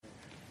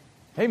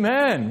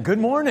Amen. Good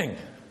morning.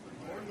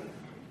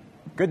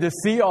 Good to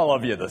see all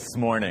of you this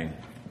morning.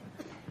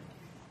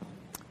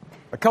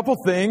 A couple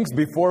things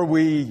before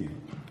we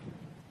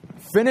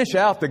finish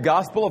out the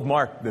Gospel of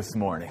Mark this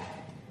morning.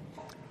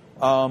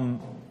 I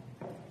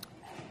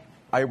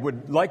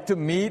would like to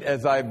meet,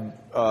 as I've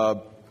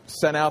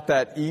sent out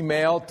that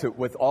email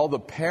with all the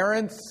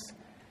parents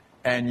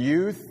and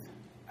youth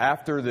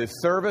after the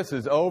service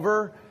is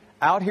over,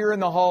 out here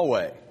in the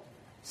hallway.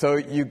 So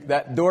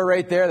that door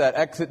right there, that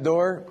exit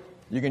door,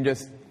 you can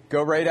just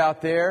go right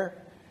out there,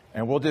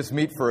 and we'll just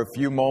meet for a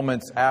few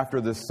moments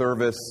after the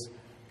service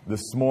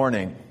this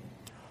morning.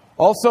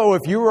 Also,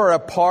 if you are a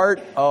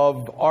part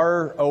of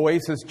our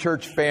Oasis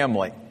Church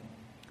family,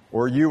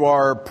 or you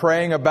are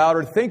praying about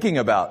or thinking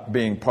about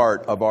being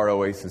part of our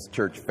Oasis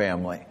Church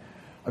family,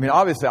 I mean,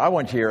 obviously, I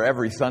want you here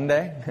every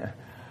Sunday,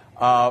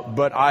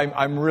 but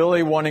I'm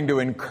really wanting to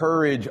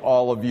encourage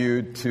all of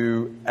you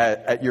to,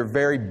 at your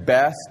very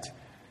best,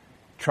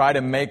 try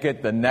to make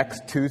it the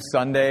next two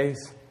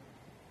Sundays.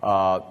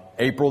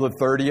 April the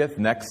 30th,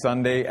 next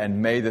Sunday,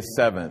 and May the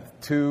 7th.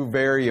 Two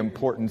very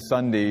important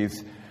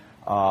Sundays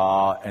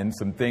and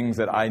some things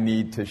that I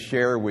need to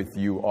share with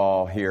you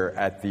all here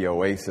at the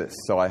Oasis.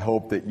 So I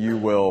hope that you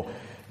will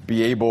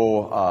be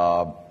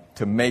able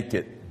to make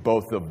it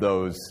both of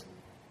those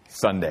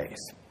Sundays.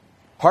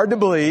 Hard to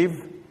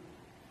believe.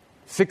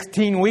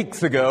 16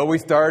 weeks ago, we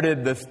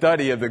started the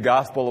study of the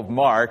Gospel of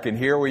Mark, and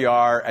here we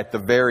are at the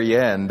very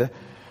end.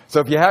 So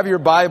if you have your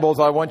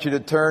Bibles, I want you to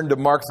turn to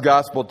Mark's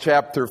Gospel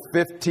chapter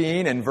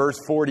 15 and verse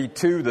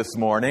 42 this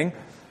morning.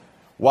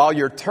 While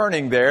you're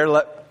turning there,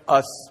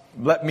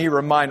 let me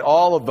remind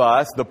all of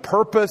us, the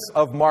purpose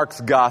of Mark's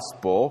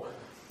Gospel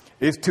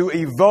is to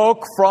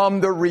evoke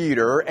from the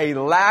reader a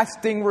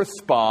lasting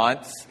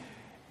response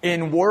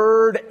in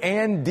word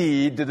and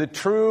deed to the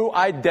true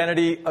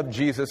identity of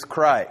Jesus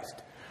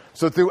Christ.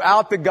 So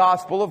throughout the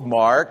Gospel of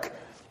Mark,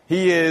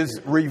 he is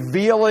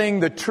revealing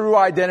the true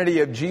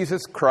identity of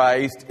Jesus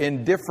Christ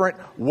in different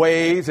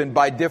ways and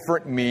by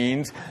different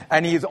means.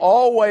 And he's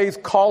always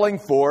calling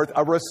forth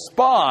a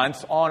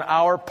response on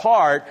our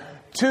part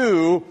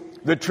to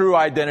the true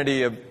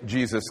identity of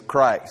Jesus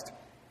Christ.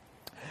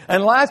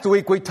 And last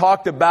week we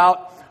talked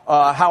about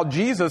how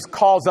Jesus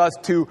calls us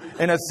to,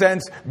 in a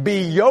sense,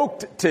 be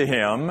yoked to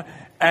him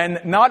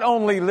and not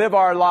only live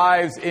our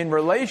lives in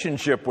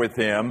relationship with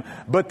him,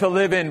 but to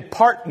live in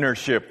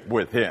partnership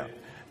with him.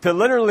 To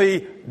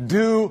literally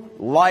do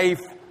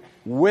life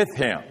with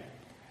him.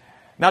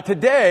 Now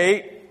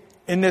today,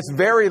 in this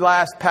very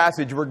last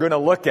passage we're going to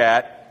look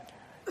at,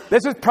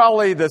 this is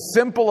probably the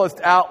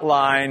simplest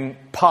outline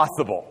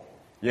possible,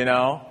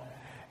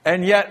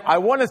 And yet I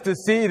want us to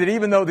see that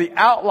even though the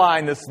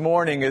outline this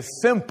morning is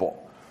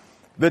simple,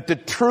 that the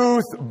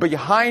truth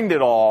behind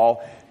it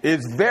all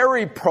is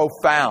very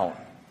profound.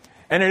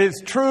 And it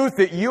is truth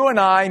that you and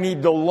I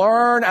need to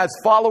learn as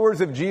followers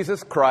of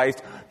Jesus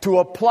Christ to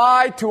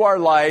apply to our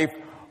life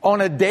on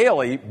a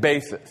daily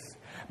basis.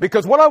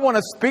 Because what I want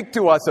to speak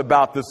to us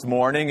about this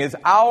morning is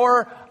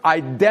our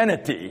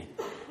identity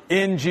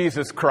in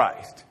Jesus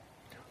Christ.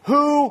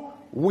 Who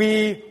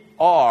we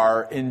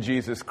are in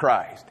Jesus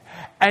Christ.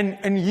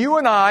 And you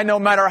and I, no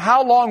matter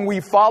how long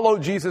we follow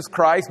Jesus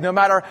Christ, no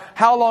matter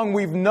how long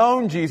we've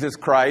known Jesus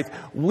Christ,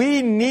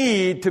 we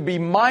need to be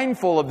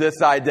mindful of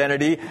this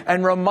identity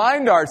and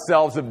remind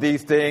ourselves of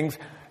these things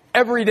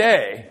every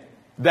day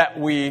that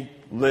we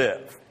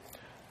live.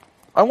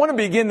 I want to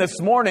begin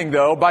this morning,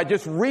 though, by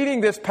just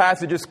reading this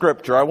passage of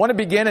Scripture. I want to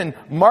begin in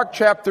Mark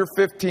chapter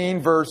 15,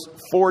 verse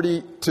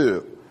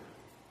 42.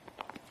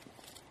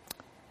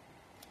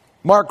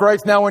 Mark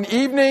writes, "Now when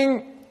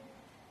evening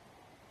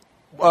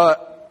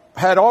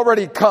had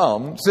already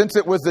come, since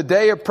it was the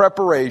day of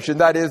preparation,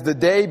 that is, the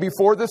day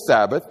before the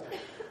Sabbath,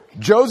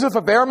 Joseph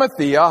of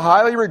Arimathea, a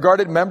highly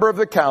regarded member of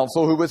the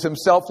council, who was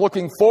himself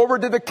looking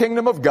forward to the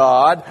kingdom of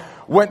God,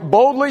 went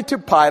boldly to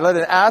Pilate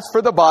and asked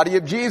for the body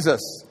of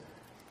Jesus.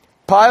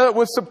 Pilate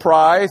was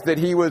surprised that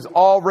he was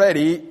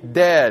already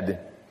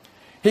dead.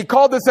 He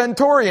called the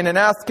centurion and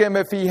asked him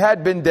if he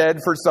had been dead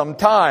for some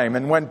time.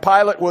 And when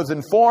Pilate was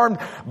informed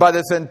by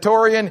the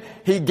centurion,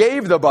 he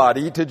gave the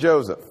body to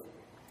Joseph.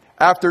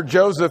 After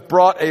Joseph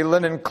brought a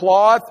linen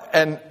cloth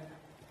and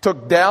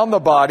took down the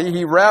body,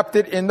 he wrapped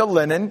it in the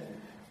linen,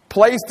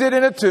 placed it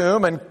in a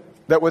tomb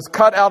that was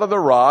cut out of the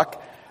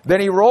rock. Then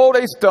he rolled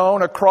a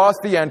stone across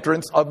the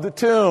entrance of the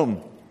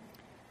tomb.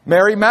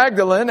 Mary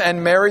Magdalene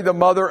and Mary, the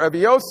mother of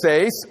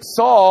Joses,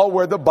 saw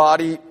where the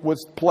body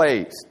was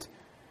placed.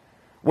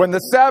 When the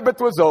Sabbath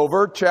was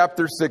over,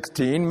 chapter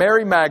 16,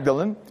 Mary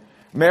Magdalene,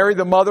 Mary,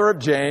 the mother of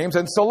James,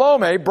 and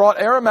Salome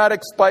brought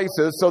aromatic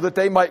spices so that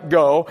they might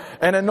go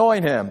and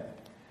anoint him.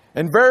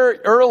 And very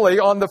early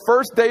on the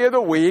first day of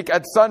the week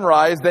at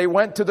sunrise, they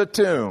went to the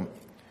tomb.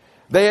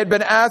 They had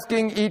been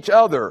asking each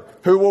other,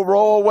 who will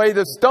roll away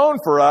the stone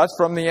for us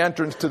from the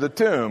entrance to the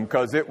tomb,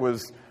 because it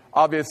was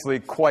obviously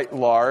quite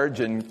large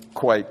and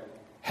quite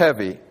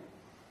heavy.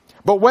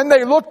 But when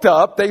they looked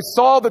up, they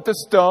saw that the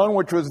stone,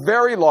 which was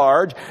very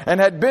large and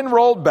had been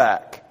rolled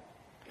back,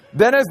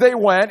 Then as they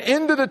went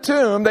into the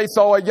tomb, they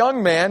saw a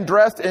young man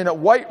dressed in a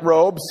white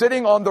robe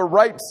sitting on the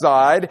right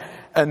side,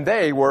 and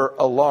they were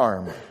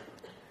alarmed.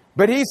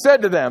 But he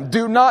said to them,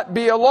 "Do not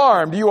be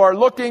alarmed. You are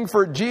looking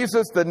for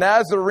Jesus the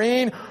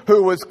Nazarene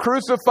who was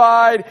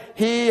crucified.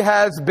 He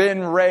has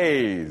been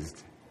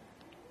raised."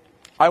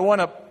 I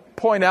want to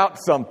point out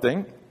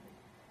something,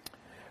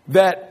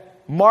 that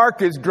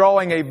Mark is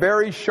drawing a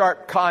very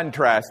sharp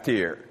contrast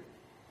here.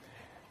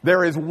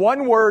 There is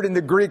one word in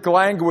the Greek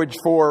language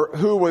for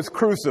who was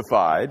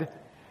crucified,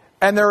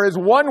 and there is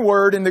one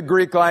word in the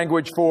Greek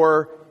language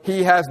for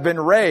he has been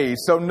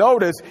raised. So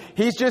notice,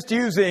 he's just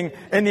using,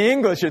 in the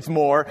English it's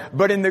more,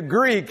 but in the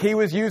Greek he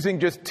was using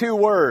just two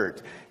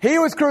words. He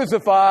was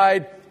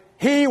crucified,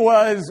 he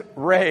was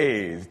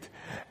raised.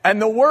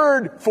 And the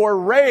word for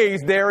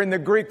raised there in the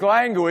Greek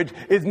language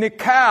is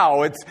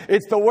nikao.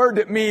 It's the word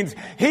that means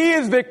he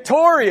is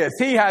victorious,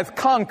 he has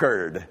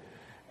conquered.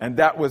 And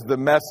that was the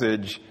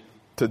message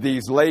to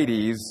these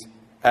ladies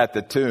at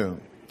the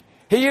tomb.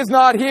 He is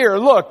not here.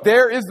 Look,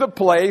 there is the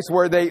place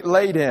where they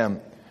laid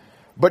him.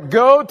 But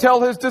go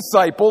tell his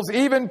disciples,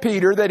 even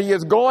Peter, that he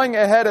is going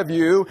ahead of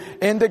you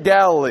into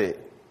Galilee.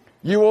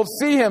 You will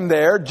see him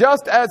there,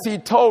 just as he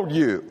told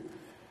you.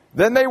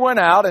 Then they went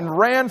out and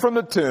ran from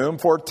the tomb,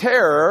 for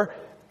terror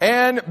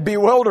and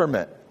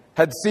bewilderment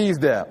had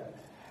seized them.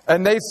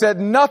 And they said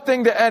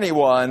nothing to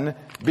anyone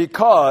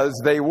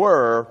because they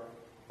were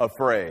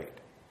afraid.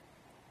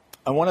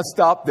 I want to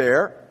stop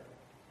there,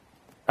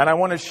 and I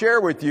want to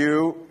share with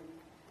you,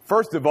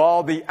 first of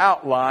all, the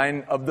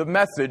outline of the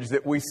message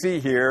that we see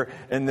here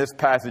in this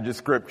passage of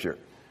Scripture.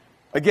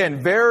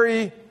 Again,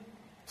 very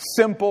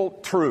simple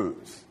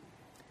truths.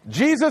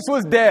 Jesus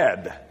was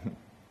dead.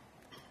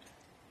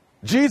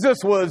 Jesus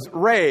was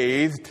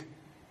raised,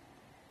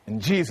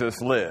 and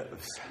Jesus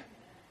lives.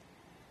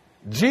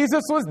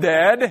 Jesus was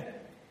dead,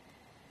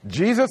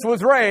 Jesus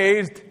was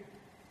raised,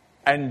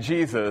 and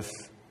Jesus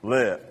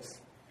lives.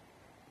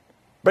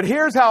 But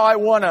here's how I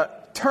want to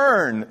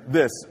turn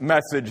this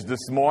message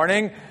this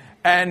morning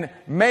and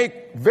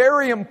make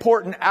very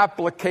important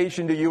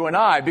application to you and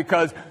I,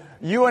 because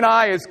you and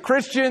I as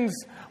Christians,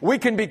 we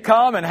can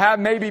become and have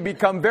maybe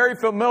become very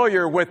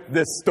familiar with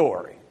this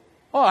story.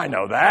 Oh, I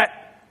know that.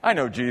 I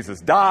know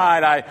Jesus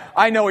died.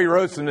 I know he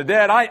rose from the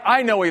dead.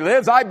 I know he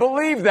lives. I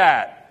believe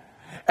that.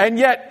 And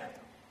yet,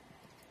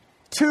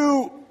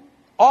 too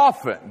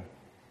often,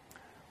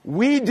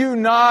 we do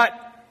not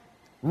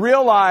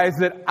realize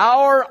that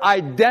our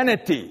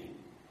identity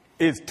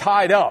is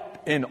tied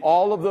up in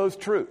all of those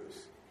truths.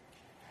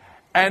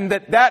 And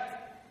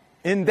that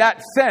in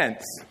that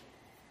sense,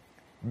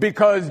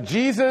 because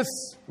Jesus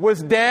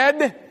was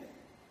dead,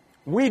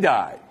 we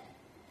died.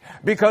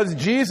 Because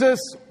Jesus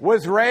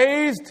was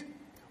raised,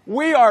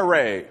 we are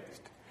raised.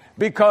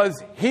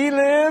 Because he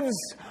lives,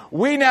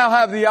 we now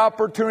have the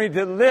opportunity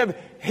to live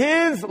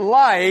his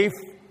life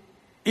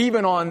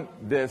even on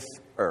this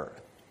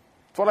earth.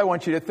 That's what I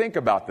want you to think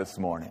about this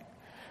morning.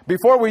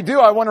 Before we do,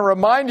 I want to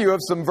remind you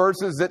of some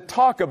verses that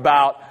talk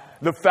about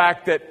the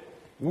fact that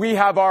we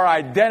have our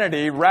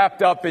identity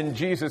wrapped up in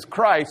Jesus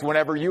Christ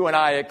whenever you and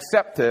I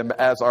accept him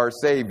as our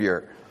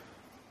Savior.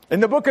 In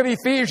the book of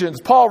Ephesians,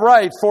 Paul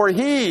writes, "For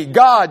he,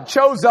 God,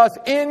 chose us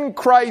in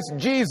Christ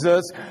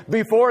Jesus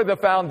before the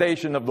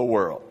foundation of the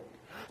world."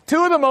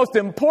 Two of the most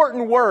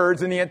important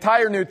words in the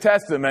entire New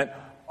Testament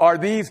are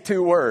these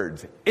two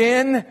words,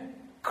 in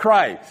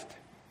Christ.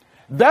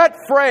 That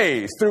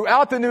phrase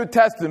throughout the New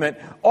Testament,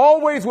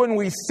 always when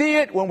we see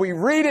it, when we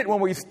read it, when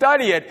we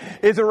study it,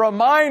 is a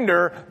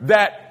reminder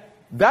that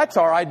that's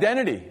our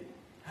identity.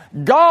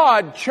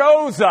 God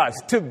chose us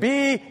to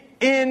be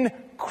in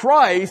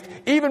Christ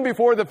even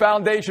before the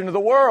foundation of the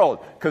world,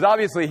 because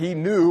obviously he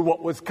knew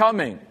what was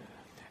coming.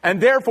 And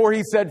therefore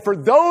he said, for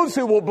those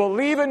who will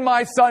believe in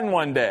my Son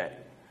one day,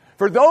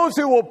 for those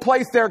who will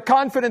place their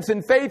confidence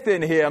and faith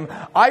in him,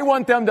 I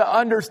want them to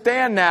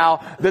understand now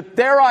that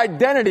their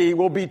identity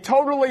will be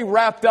totally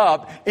wrapped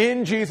up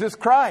in Jesus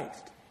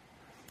Christ.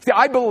 See,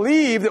 I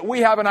believe that we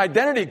have an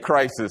identity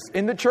crisis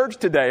in the church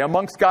today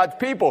amongst God's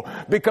people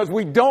because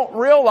we don't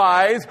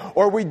realize,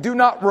 or we do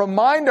not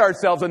remind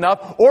ourselves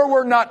enough, or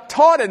we're not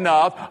taught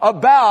enough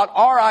about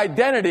our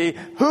identity,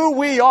 who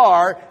we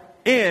are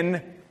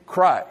in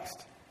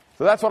Christ.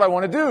 So that's what I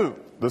want to do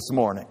this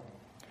morning.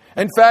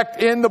 In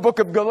fact, in the book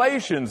of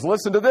Galatians,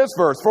 listen to this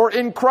verse. For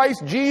in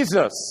Christ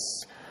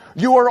Jesus,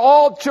 you are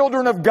all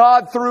children of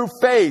God through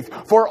faith.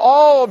 For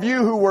all of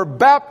you who were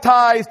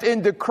baptized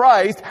into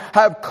Christ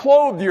have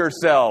clothed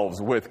yourselves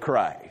with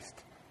Christ.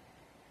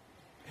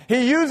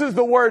 He uses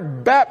the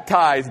word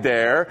baptized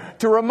there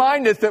to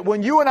remind us that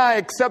when you and I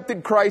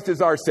accepted Christ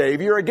as our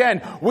Savior,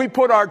 again, we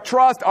put our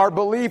trust, our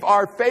belief,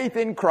 our faith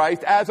in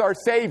Christ as our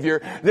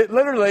Savior, that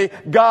literally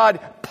God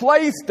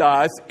placed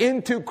us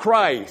into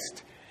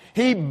Christ.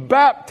 He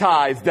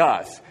baptized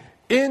us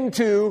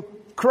into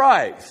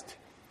Christ.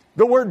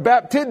 The word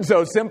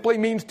baptizo simply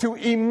means to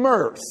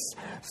immerse.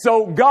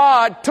 So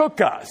God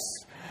took us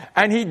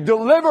And He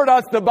delivered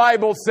us, the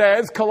Bible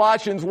says,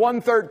 Colossians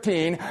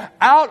 1:13,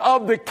 out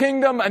of the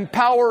kingdom and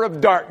power of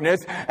darkness,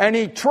 and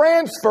He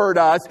transferred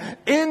us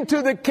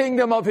into the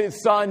kingdom of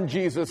His Son,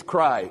 Jesus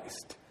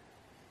Christ.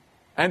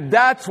 And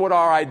that's what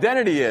our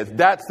identity is.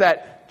 That's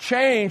that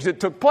change that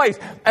took place.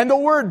 And the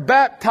word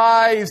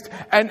baptized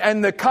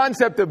and the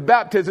concept of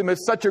baptism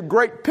is such a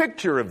great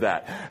picture of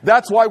that.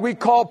 That's why we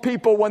call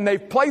people, when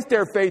they've placed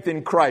their faith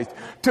in Christ,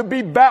 to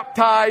be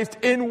baptized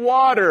in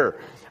water,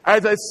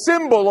 as a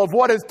symbol of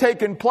what has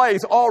taken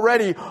place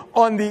already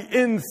on the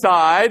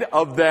inside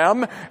of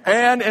them,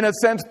 and in a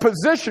sense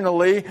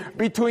positionally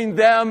between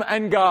them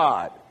and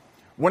God.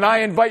 When I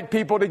invite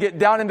people to get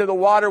down into the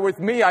water with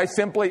me, I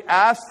simply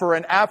ask for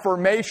an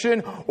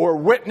affirmation or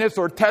witness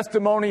or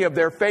testimony of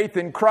their faith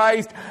in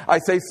Christ. I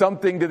say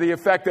something to the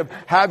effect of,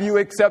 have you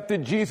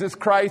accepted Jesus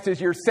Christ as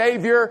your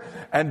Savior?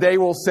 And they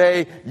will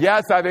say,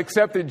 yes, I've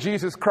accepted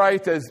Jesus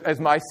Christ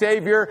as my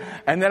Savior.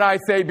 And then I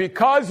say,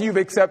 because you've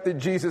accepted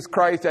Jesus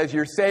Christ as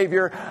your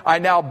Savior, I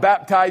now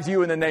baptize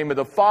you in the name of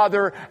the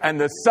Father and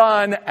the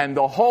Son and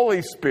the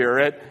Holy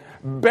Spirit,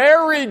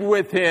 buried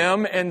with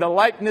Him in the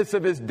likeness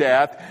of His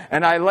death,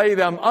 and I lay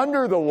them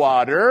under the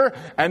water,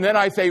 and then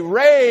I say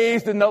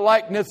raised in the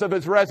likeness of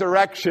His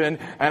resurrection,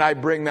 and I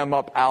bring them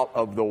up out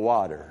of the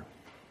water.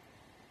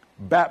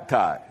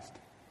 Baptized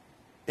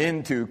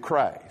into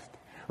Christ.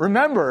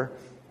 Remember,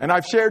 and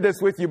I've shared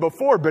this with you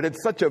before, but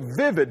it's such a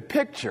vivid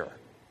picture.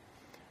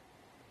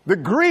 The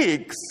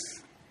Greeks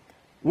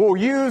will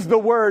use the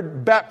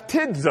word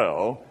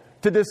baptizo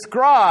to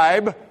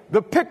describe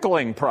the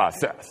pickling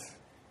process.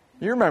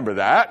 You remember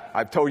that.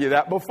 I've told you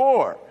that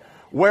before.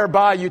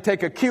 Whereby you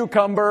take a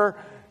cucumber,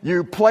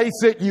 you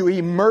place it, you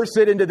immerse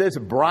it into this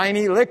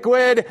briny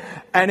liquid,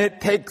 and it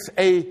takes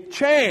a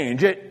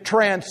change. It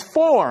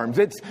transforms.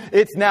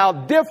 It's now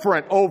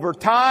different over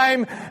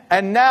time,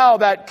 and now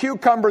that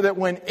cucumber that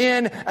went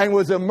in and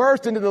was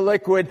immersed into the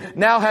liquid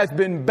now has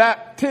been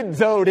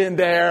baptizoed in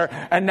there,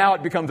 and now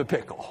it becomes a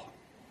pickle.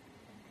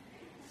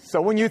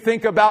 So when you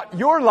think about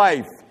your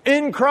life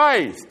in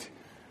Christ,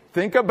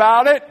 think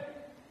about it.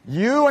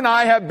 You and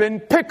I have been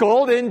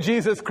pickled in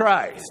Jesus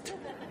Christ.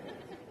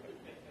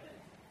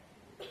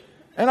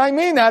 And I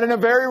mean that in a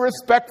very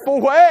respectful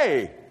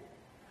way.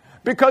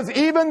 Because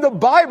even the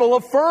Bible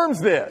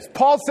affirms this.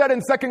 Paul said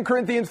in 2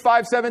 Corinthians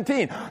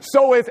 5:17,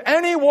 so if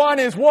anyone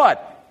is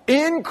what?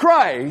 In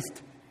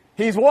Christ,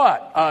 he's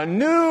what? A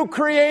new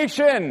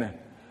creation.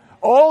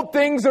 Old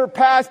things are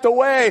passed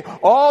away.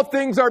 All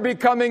things are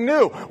becoming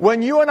new.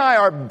 When you and I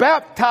are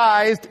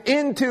baptized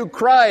into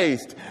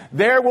Christ,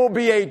 there will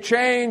be a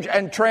change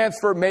and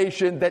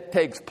transformation that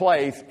takes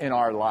place in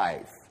our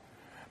life.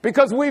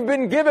 Because we've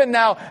been given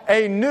now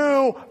a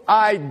new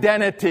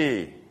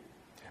identity.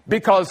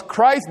 Because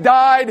Christ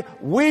died,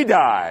 we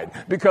died.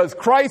 Because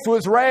Christ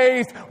was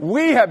raised,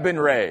 we have been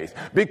raised.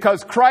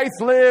 Because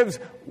Christ lives,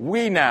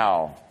 we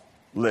now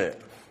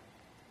live.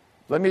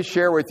 Let me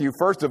share with you,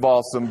 first of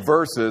all, some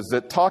verses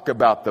that talk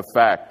about the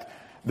fact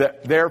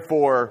that,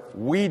 therefore,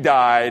 we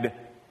died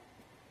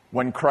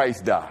when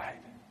Christ died.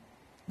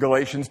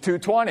 Galatians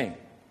 2:20.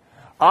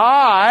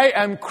 I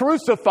am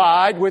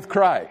crucified with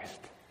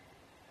Christ.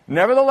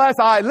 Nevertheless,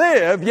 I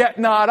live, yet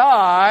not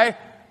I,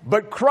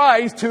 but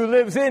Christ who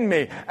lives in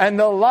me. And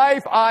the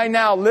life I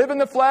now live in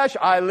the flesh,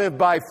 I live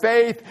by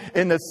faith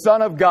in the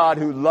Son of God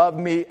who loved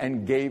me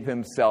and gave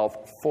Himself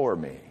for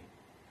me.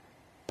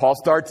 Paul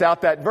starts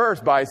out that verse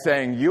by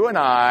saying, you and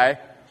I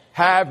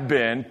have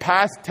been,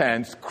 past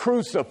tense,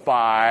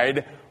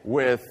 crucified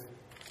with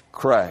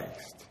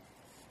Christ.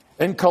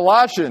 In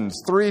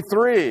Colossians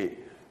 3:3,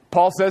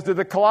 Paul says to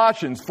the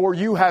Colossians, for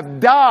you have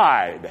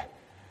died,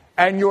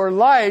 and your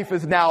life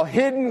is now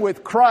hidden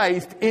with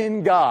Christ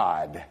in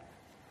God.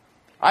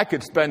 I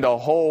could spend a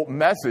whole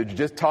message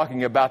just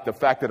talking about the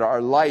fact that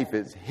our life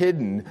is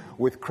hidden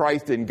with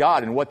Christ in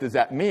God. And what does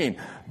that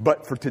mean?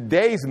 But for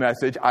today's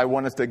message, I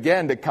want us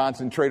again to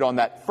concentrate on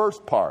that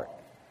first part.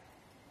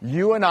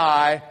 You and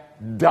I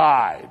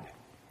died.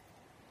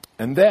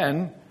 And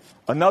then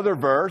another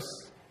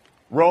verse,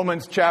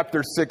 Romans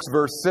chapter 6,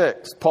 verse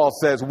 6. Paul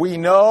says, we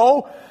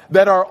know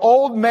that our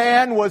old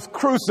man was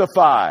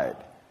crucified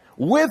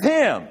with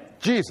Him,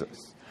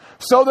 Jesus,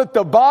 so that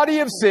the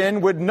body of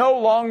sin would no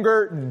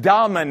longer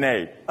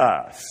dominate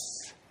us.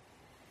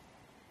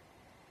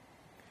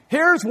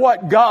 Here's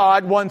what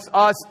God wants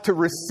us to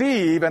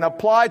receive and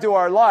apply to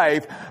our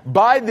life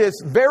by this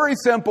very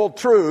simple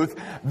truth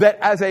that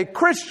as a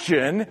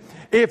Christian,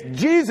 if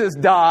Jesus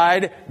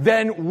died,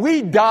 then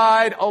we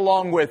died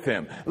along with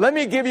Him. Let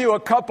me give you a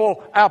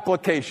couple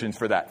applications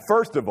for that.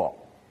 First of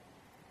all,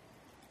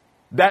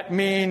 that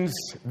means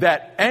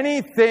that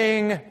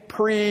anything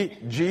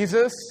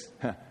pre-Jesus,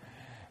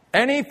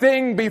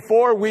 anything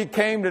before we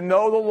came to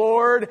know the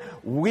Lord,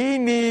 we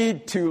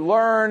need to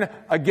learn,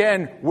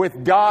 again,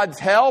 with God's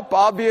help,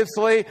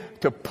 obviously,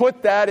 to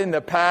put that in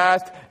the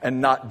past and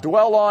not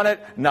dwell on it,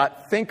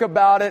 not think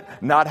about it,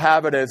 not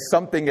have it as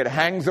something that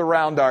hangs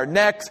around our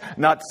necks,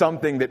 not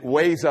something that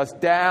weighs us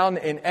down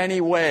in any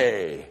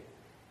way.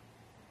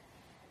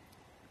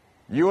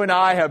 You and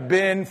I have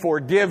been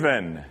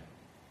forgiven.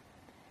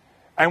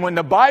 And when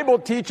the Bible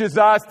teaches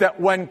us that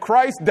when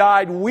Christ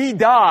died, we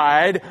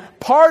died,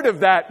 part of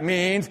that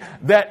means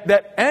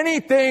that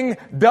anything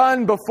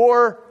done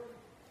before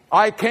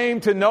I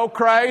came to know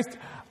Christ,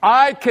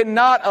 I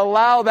cannot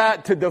allow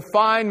that to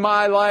define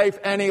my life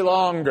any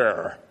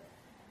longer.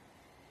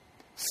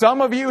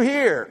 Some of you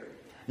here,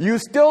 you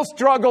still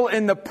struggle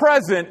in the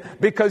present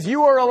because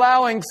you are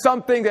allowing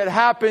something that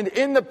happened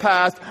in the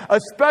past,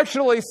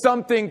 especially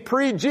something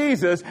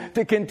pre-Jesus,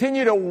 to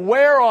continue to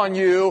wear on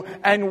you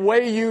and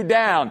weigh you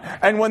down.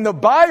 And when the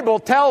Bible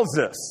tells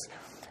us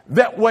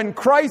that when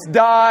Christ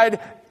died,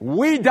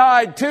 we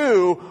died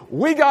too,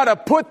 we got to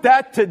put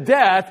that to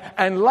death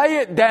and lay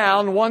it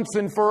down once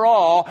and for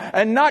all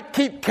and not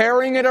keep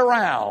carrying it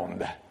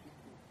around.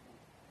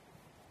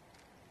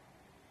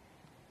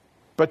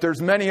 But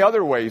there's many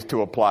other ways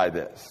to apply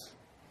this.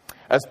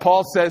 As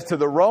Paul says to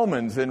the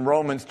Romans in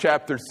Romans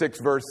chapter 6,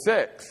 verse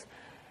 6,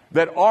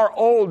 that our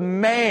old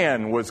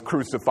man was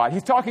crucified.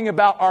 He's talking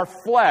about our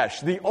flesh,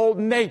 the old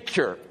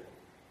nature.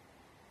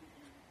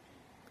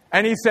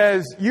 And he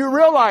says, you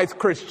realize,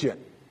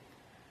 Christian,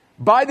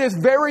 by this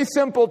very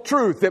simple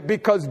truth that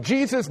because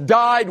Jesus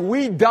died,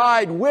 we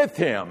died with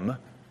him,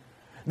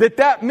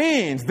 that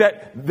means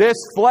that this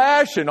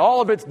flesh and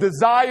all of its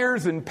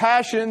desires and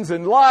passions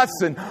and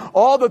lusts and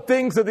all the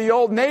things of the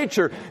old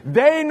nature,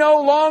 they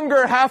no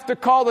longer have to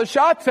call the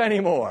shots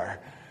anymore.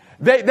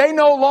 They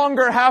no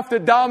longer have to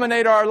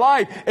dominate our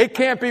life. It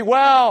can't be,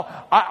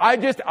 well,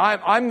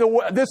 I'm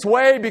this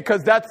way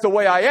because that's the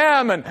way I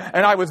am and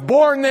I was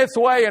born this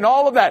way and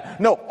all of that.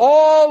 No,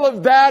 all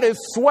of that is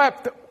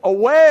swept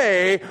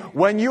away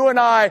when you and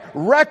I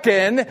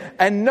reckon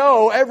and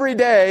know every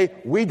day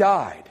we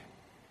died.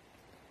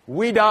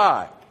 We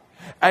died.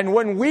 And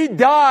when we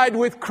died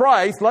with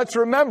Christ, let's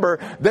remember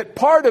that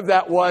part of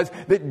that was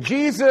that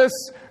Jesus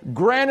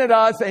granted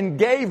us and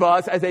gave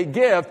us as a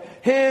gift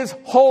His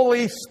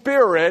Holy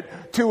Spirit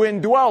to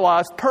indwell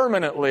us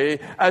permanently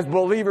as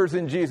believers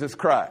in Jesus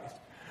Christ.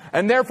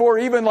 And therefore,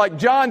 even like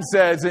John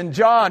says in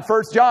 1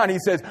 John, he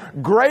says,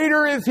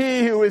 greater is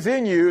he who is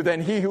in you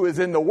than he who is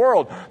in the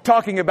world.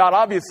 Talking about,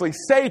 obviously,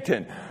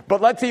 Satan.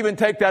 But let's even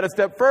take that a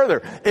step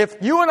further. If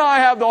you and I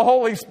have the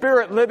Holy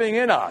Spirit living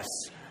in us,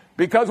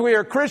 because we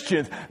are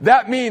Christians,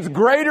 that means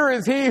greater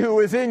is he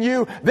who is in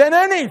you than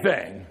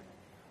anything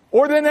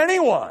or than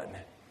anyone.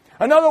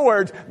 In other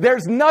words,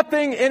 there's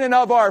nothing in and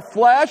of our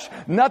flesh,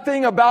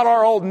 nothing about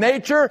our old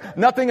nature,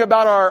 nothing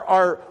about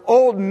our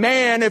old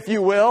man, if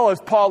you will, as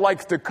Paul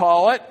likes to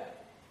call it,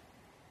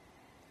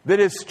 that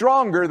is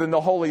stronger than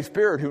the Holy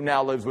Spirit who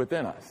now lives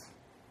within us.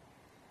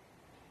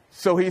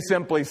 So he's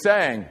simply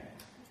saying,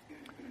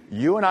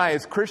 you and I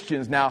as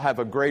Christians now have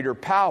a greater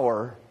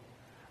power,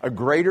 a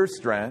greater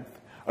strength,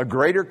 a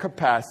greater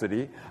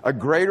capacity, a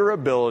greater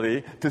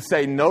ability to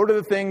say no to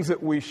the things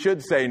that we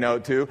should say no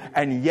to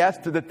and yes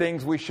to the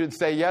things we should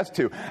say yes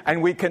to.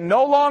 And we can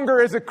no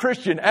longer, as a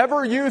Christian,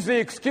 ever use the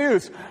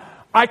excuse,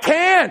 I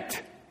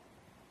can't.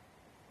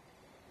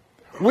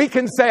 We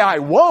can say, I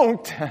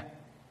won't.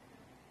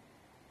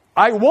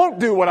 I won't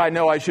do what I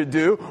know I should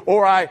do,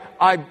 or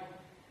I'm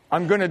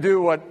going to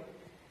do what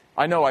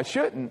I know I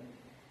shouldn't.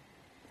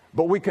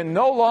 But we can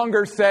no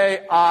longer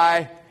say,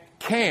 I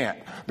can't.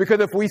 Because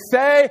if we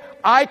say,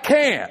 I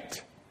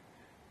can't,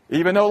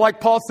 even though like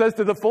Paul says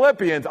to the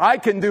Philippians, I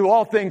can do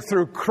all things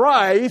through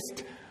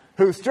Christ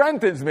who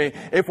strengthens me.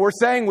 If we're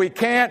saying we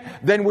can't,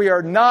 then we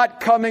are not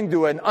coming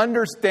to an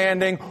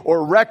understanding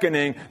or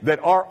reckoning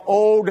that our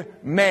old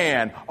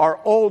man, our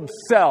old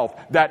self,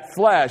 that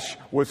flesh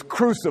was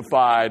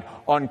crucified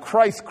on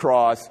Christ's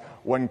cross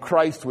when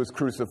Christ was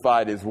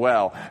crucified as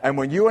well. And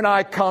when you and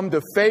I come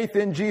to faith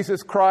in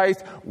Jesus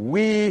Christ,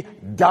 we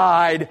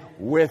died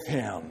with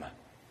him.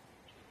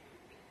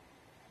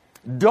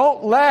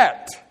 Don't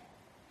let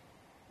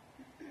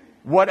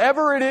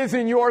whatever it is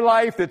in your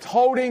life that's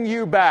holding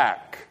you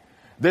back,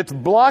 that's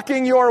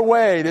blocking your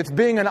way, that's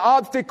being an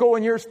obstacle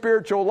in your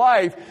spiritual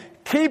life,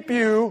 keep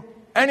you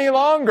any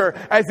longer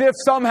as if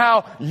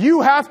somehow you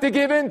have to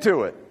give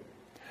into it.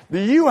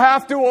 You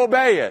have to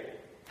obey it.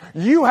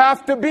 You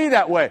have to be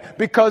that way.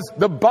 Because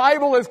the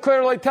Bible is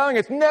clearly telling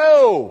us,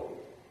 no,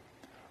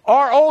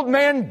 our old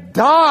man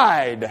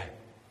died,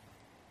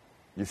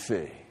 you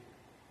see.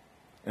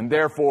 And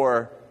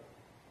therefore,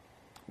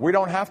 we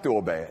don't have to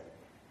obey it.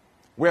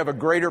 We have a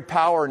greater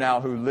power now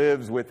who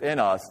lives within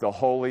us, the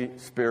Holy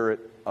Spirit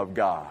of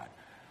God.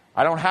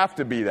 I don't have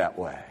to be that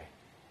way.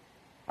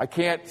 I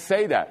can't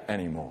say that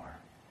anymore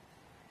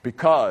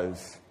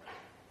because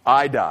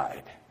I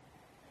died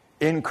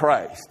in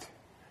Christ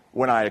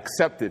when I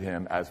accepted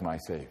him as my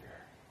Savior.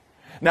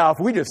 Now, if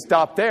we just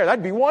stop there,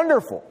 that'd be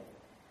wonderful.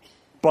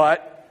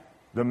 But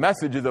the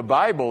message of the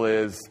Bible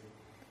is,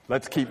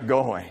 let's keep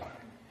going.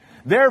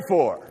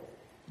 Therefore,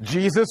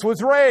 Jesus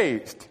was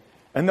raised.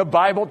 And the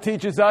Bible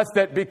teaches us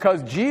that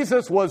because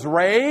Jesus was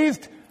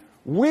raised,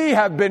 we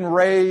have been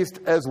raised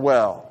as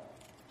well.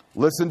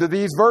 Listen to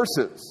these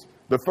verses.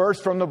 The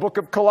first from the book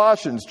of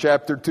Colossians,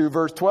 chapter 2,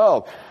 verse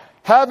 12.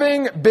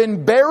 Having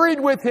been buried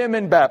with him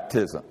in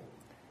baptism,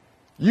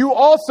 You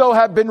also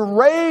have been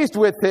raised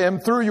with him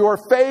through your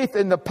faith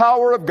in the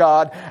power of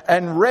God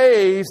and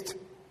raised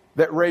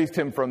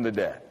him from the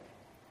dead.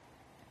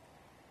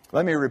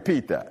 Let me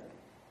repeat that.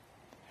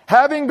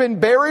 Having been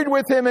buried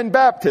with him in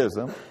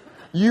baptism,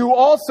 you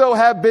also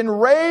have been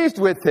raised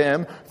with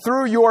him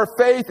through your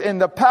faith in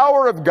the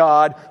power of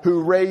God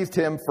who raised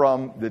him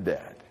from the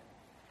dead.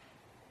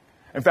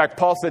 In fact,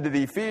 Paul said to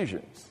the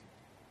Ephesians,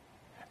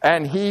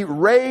 and he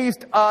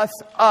raised us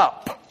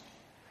up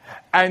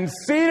and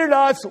seated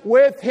us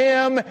with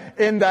him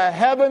in the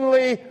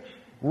heavenly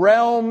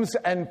realms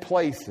and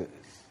places.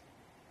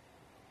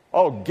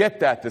 Oh,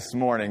 get that this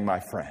morning, my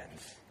friends.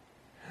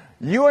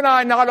 You and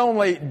I not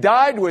only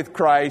died with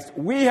Christ,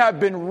 we have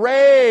been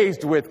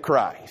raised with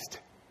Christ.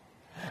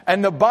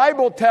 And the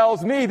Bible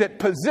tells me that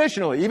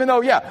positionally, even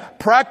though,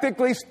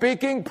 practically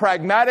speaking,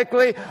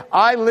 pragmatically,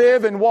 I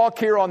live and walk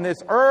here on this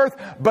earth,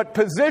 but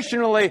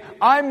positionally,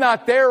 I'm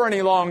not there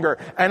any longer.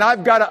 And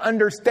I've got to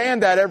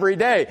understand that every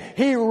day.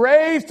 He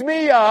raised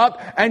me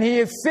up and he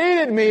has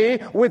seated me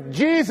with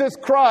Jesus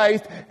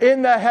Christ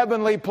in the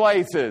heavenly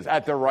places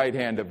at the right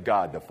hand of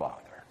God the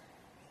Father.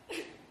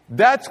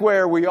 That's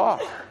where we are,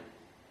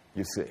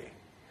 you see.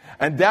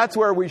 And that's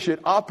where we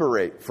should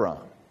operate from.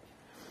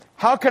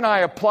 How can I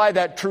apply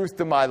that truth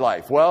to my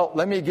life? Well,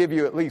 let me give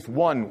you at least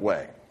one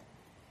way.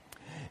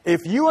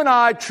 If you and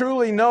I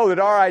truly know that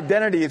our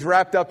identity is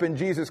wrapped up in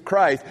Jesus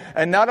Christ,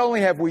 and not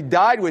only have we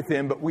died with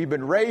him, but we've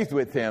been raised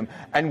with him,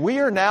 and we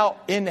are now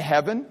in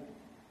heaven,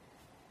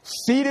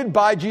 seated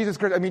by Jesus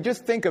Christ. I mean,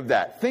 just think of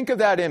that. Think of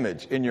that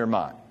image in your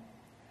mind.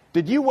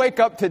 Did you wake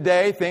up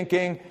today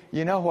thinking,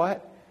 you know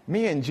what?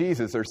 Me and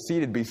Jesus are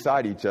seated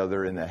beside each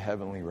other in the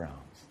heavenly realms.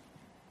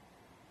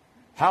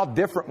 How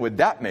different would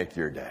that make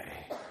your day?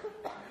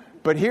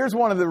 But here's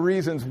one of the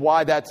reasons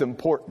why that's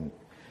important.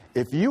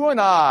 If you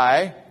and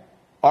I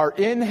are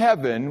in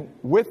heaven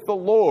with the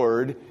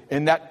Lord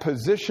in that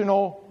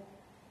positional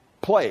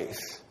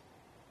place,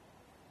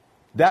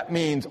 that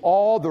means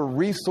all the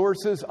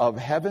resources of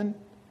heaven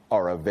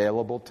are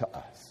available to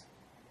us.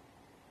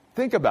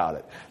 Think about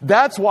it.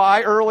 That's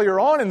why earlier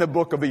on in the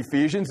book of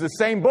Ephesians, the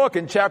same book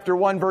in chapter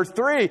 1, verse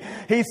 3,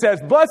 he says,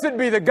 "Blessed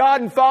be the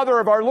God and Father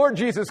of our Lord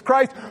Jesus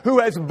Christ, who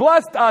has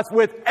blessed us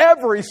with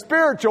every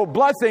spiritual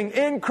blessing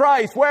in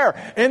Christ." Where?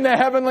 In the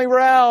heavenly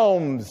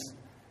realms.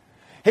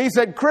 He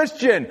said,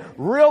 Christian,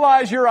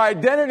 realize your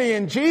identity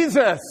in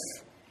Jesus.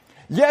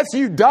 Yes,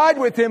 you died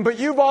with him, but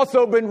you've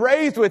also been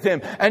raised with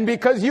him. And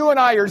because you and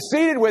I are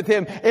seated with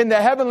him in the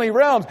heavenly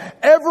realms,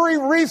 every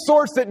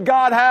resource that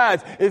God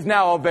has is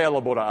now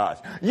available to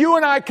us. You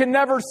and I can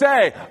never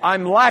say,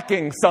 I'm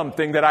lacking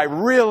something that I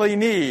really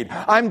need.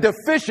 I'm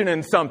deficient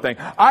in something.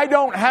 I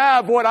don't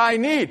have what I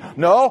need.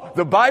 No,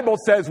 the Bible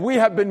says we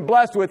have been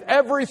blessed with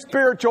every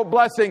spiritual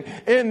blessing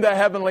in the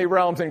heavenly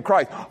realms in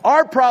Christ.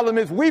 Our problem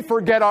is we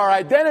forget our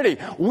identity.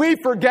 We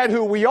forget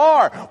who we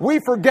are. We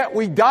forget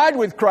we died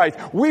with Christ.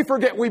 We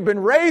forget we've been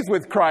raised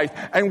with Christ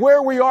and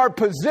where we are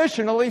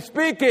positionally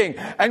speaking.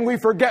 And we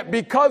forget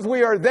because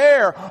we are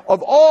there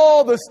of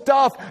all the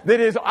stuff that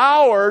is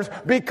ours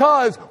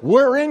because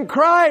we're in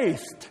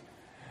Christ.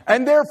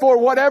 And therefore,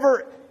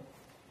 whatever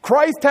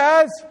Christ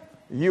has,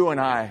 you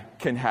and I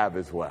can have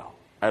as well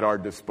at our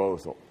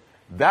disposal.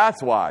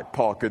 That's why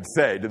Paul could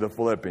say to the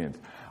Philippians,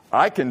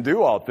 I can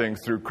do all things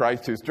through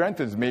Christ who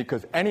strengthens me,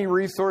 because any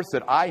resource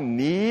that I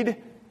need,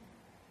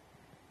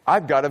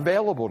 I've got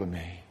available to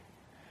me.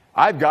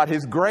 I've got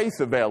his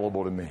grace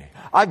available to me.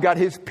 I've got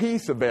his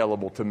peace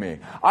available to me.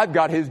 I've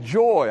got his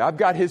joy. I've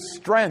got his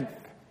strength.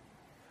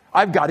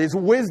 I've got his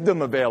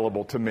wisdom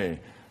available to me.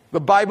 The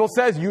Bible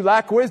says, you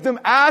lack wisdom,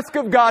 ask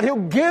of God. He'll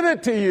give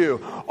it to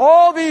you.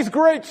 All these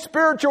great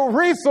spiritual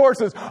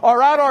resources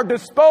are at our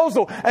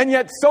disposal. And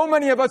yet so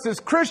many of us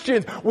as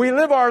Christians, we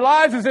live our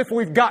lives as if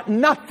we've got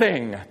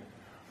nothing.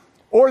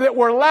 Or that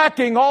we're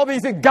lacking all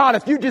these things. God,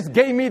 if you just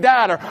gave me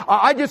that, or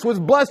I just was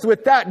blessed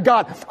with that,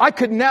 God, I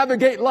could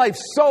navigate life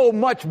so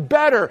much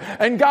better.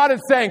 And God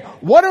is saying,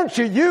 why don't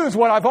you use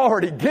what I've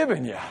already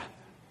given you?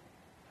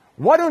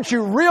 Why don't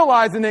you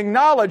realize and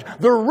acknowledge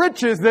the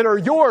riches that are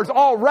yours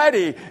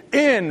already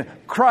in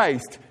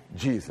Christ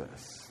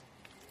Jesus?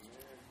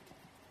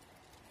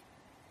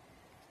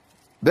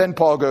 Then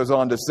Paul goes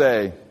on to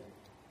say,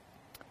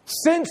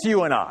 since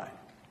you and I,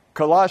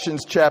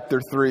 Colossians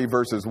chapter 3,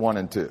 verses 1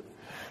 and 2.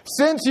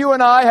 Since you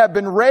and I have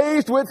been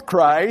raised with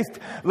Christ,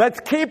 let's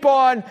keep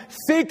on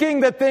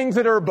seeking the things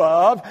that are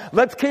above.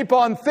 Let's keep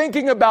on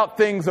thinking about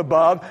things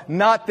above,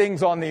 not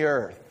things on the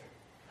earth.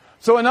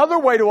 So another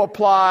way to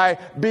apply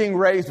being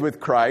raised with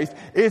Christ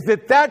is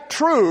that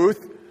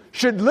truth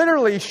should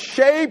literally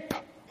shape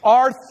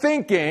our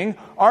thinking,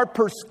 our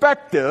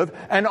perspective,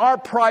 and our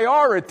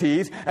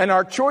priorities, and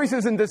our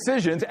choices and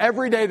decisions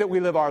every day that we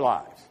live our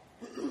lives.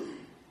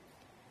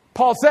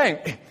 Paul's saying,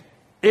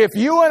 if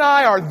you and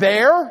I are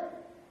there,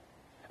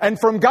 and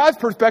from God's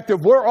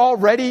perspective, we're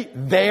already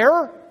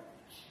there,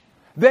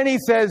 then he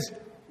says,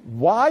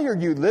 why are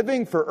you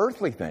living for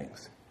earthly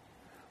things?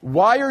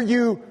 Why are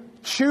you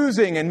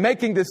choosing and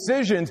making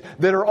decisions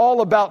that are all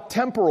about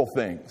temporal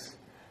things?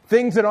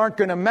 things that aren't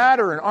going to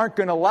matter and aren't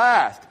going to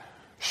last.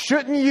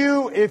 Shouldn't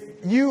you, if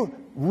you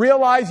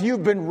realize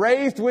you've been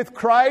raised with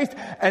Christ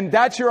and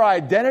that's your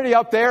identity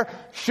up there,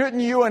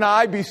 shouldn't you and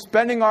I be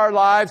spending our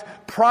lives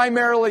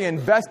primarily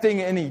investing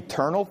in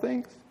eternal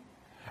things?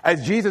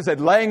 As Jesus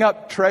said, laying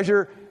up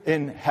treasure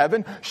in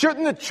heaven.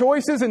 Shouldn't the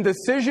choices and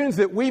decisions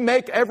that we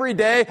make every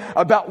day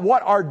about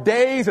what our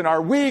days and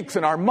our weeks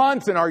and our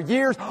months and our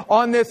years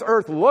on this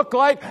earth look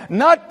like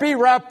not be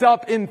wrapped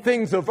up in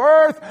things of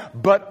earth,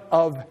 but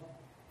of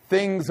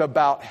things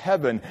about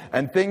heaven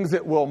and things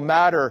that will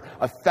matter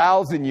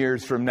 1,000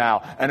 years from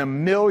now and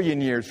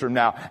 1,000,000 years from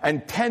now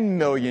and 10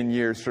 million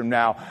years from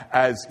now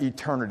as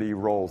eternity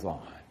rolls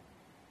on?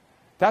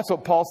 That's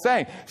what Paul's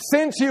saying.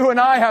 Since you and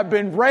I have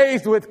been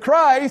raised with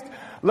Christ,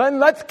 then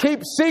let's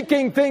keep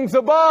seeking things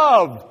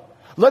above.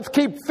 Let's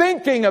keep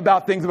thinking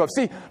about things above.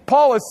 See,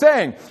 Paul is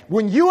saying,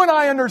 when you and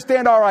I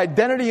understand our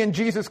identity in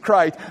Jesus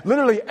Christ,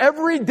 literally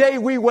every day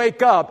we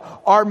wake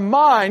up, our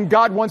mind,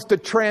 God wants to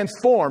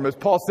transform, as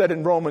Paul said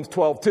in Romans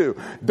 12:2.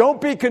 Don't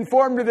be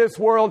conformed to this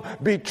world,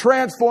 be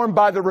transformed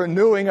by the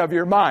renewing of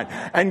your mind.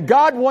 And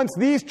God wants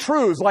these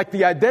truths, like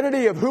the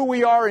identity of who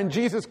we are in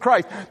Jesus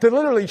Christ, to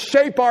literally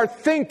shape our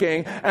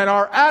thinking and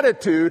our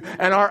attitude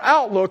and our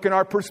outlook and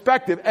our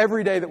perspective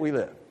every day that we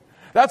live.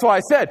 That's why I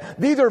said,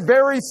 these are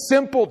very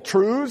simple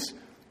truths.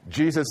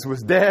 Jesus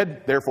was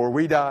dead, therefore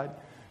we died.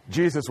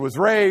 Jesus was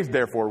raised,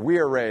 therefore we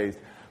are raised.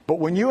 But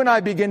when you and I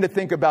begin to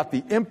think about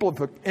the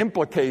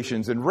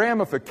implications and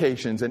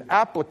ramifications and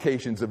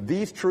applications of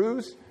these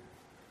truths,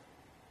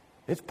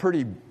 it's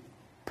pretty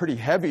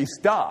heavy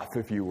stuff,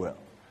 if you will.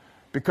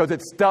 Because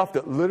it's stuff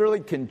that literally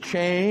can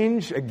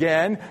change,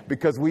 again,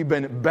 because we've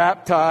been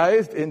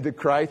baptized into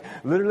Christ,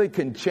 literally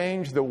can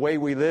change the way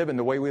we live and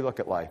the way we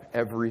look at life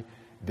every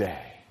day.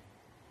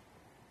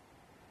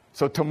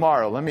 So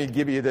tomorrow, let me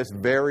give you this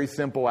very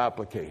simple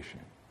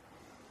application.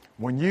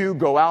 When you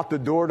go out the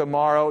door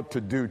tomorrow to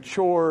do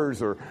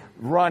chores or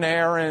run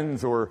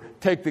errands or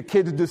take the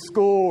kids to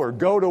school or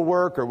go to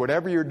work or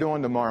whatever you're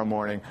doing tomorrow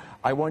morning,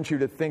 I want you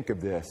to think of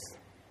this.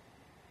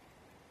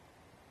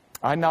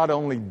 I not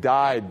only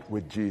died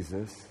with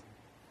Jesus,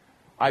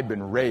 I've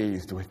been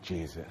raised with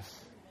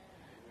Jesus.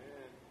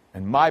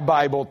 And my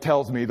Bible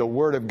tells me, the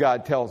Word of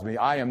God tells me,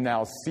 I am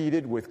now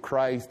seated with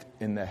Christ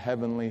in the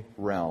heavenly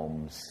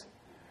realms,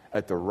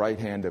 at the right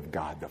hand of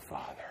God the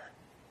Father.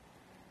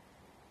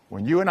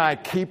 When you and I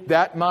keep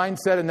that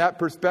mindset and that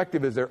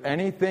perspective, is there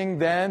anything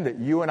then that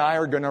you and I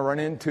are going to run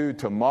into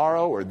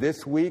tomorrow or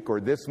this week or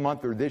this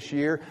month or this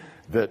year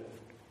that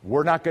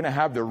we're not going to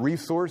have the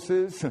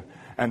resources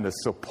and the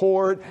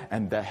support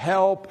and the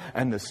help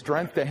and the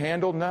strength to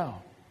handle?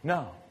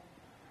 No.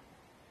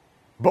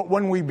 But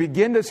when we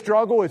begin to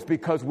struggle, it's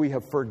because we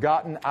have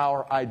forgotten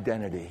our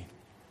identity,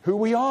 who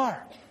we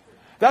are.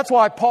 That's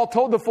why Paul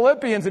told the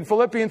Philippians in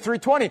Philippians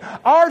 3:20,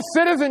 our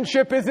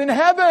citizenship is in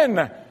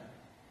heaven,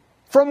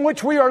 from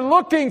which we are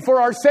looking for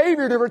our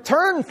Savior to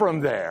return from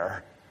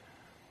there.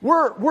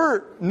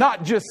 We're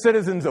not just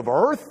citizens of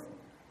earth.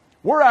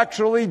 We're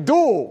actually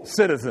dual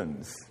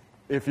citizens,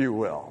 if you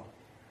will.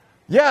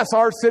 Yes,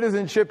 our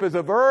citizenship is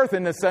of earth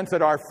in the sense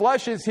that our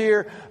flesh is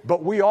here,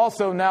 but we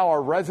also now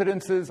are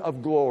residences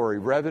of glory,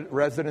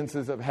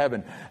 residences of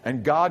heaven.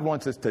 And God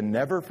wants us to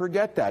never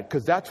forget that,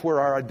 because that's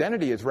where our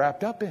identity is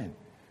wrapped up in.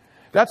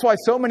 That's why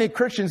so many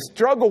Christians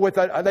struggle with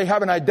that. They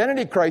have an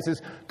identity crisis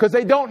because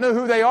they don't know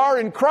who they are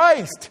in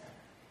Christ.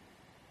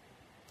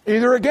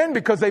 Either, again,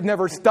 because they've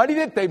never studied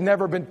it, they've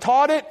never been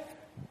taught it,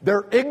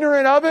 they're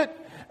ignorant of it,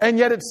 and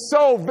yet it's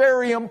so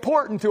very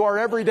important to our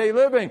everyday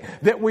living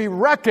that we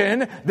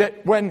reckon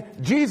that when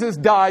Jesus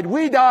died,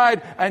 we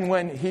died, and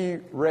when He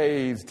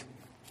raised,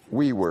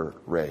 we were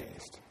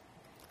raised.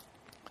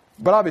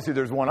 But obviously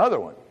there's one other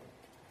one.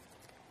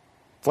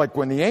 It's like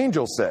when the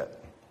angel said,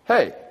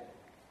 hey,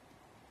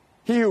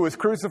 He who was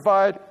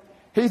crucified,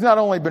 He's not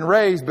only been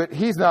raised, but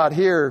He's not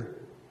here.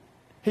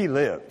 He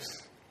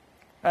lives.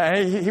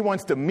 And He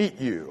wants to meet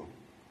you.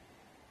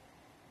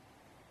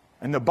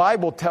 And the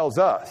Bible tells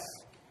us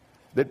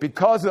that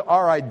because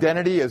our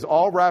identity is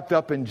all wrapped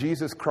up in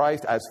Jesus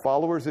Christ as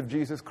followers of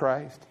Jesus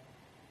Christ,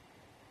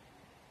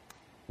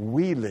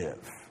 we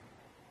live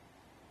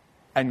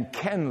and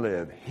can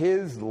live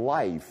His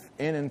life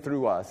in and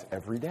through us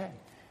every day.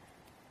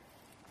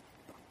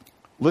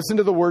 Listen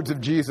to the words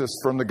of Jesus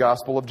from the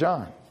Gospel of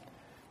John.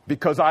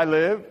 Because I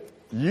live,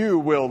 you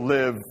will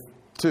live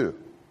too.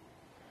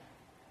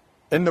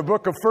 In the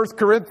book of 1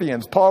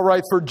 Corinthians, Paul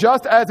writes, for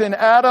just as in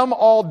Adam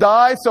all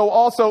die, so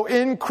also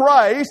in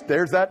Christ,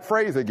 there's that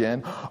phrase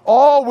again,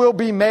 all will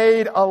be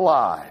made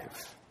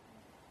alive.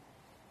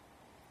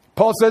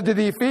 Paul said to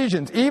the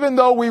Ephesians, even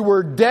though we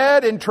were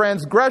dead in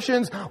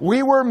transgressions,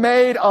 we were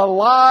made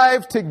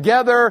alive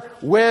together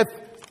with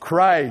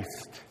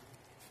Christ.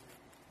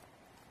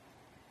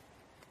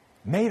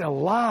 Made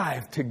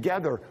alive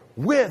together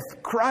with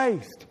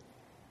Christ.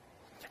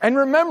 And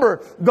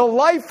remember, the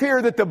life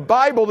here that the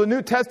Bible, the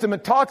New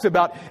Testament, talks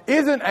about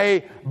isn't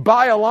a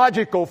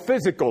biological,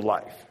 physical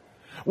life.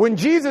 When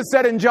Jesus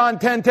said in John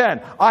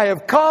 10:10, I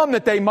have come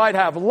that they might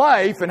have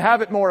life and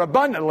have it more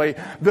abundantly,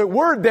 the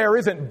word there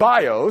isn't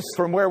bios,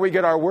 from where we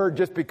get our word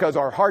just because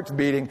our heart's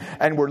beating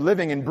and we're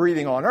living and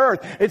breathing on earth.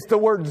 It's the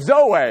word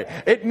zoe.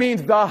 It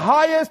means the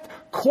highest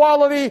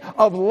quality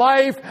of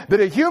life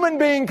that a human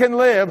being can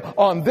live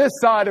on this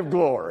side of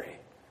glory.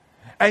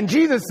 And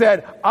Jesus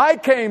said, I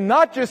came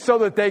not just so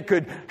that they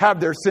could have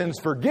their sins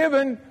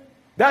forgiven.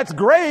 That's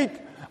great.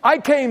 I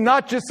came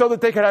not just so that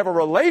they could have a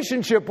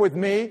relationship with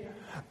me.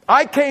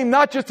 I came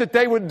not just that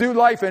they would do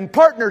life in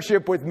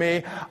partnership with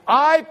me.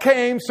 I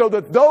came so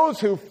that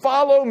those who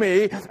follow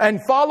me and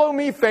follow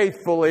me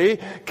faithfully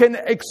can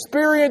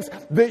experience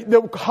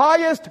the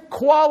highest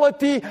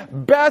quality,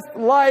 best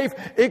life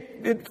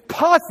it's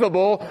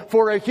possible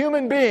for a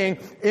human being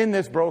in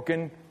this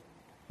broken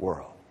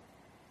world.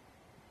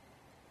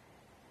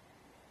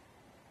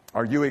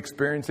 Are you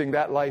experiencing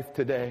that life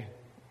today?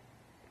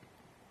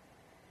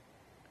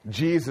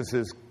 Jesus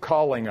is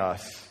calling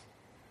us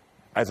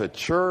as a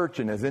church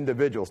and as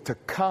individuals to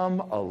come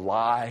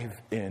alive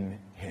in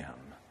Him.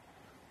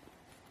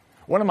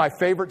 One of my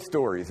favorite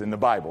stories in the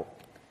Bible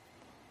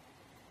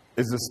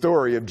is the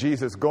story of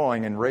Jesus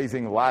going and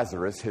raising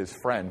Lazarus, his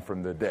friend,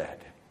 from the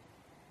dead.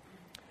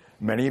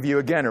 Many of you,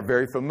 again, are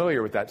very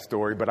familiar with that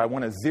story, but I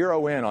want to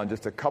zero in on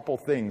just a couple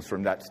things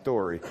from that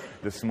story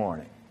this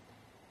morning.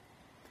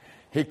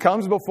 He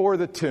comes before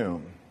the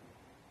tomb,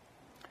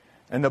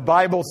 and the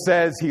Bible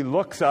says he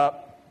looks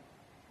up,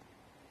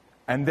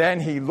 and then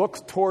he looks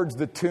towards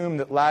the tomb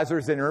that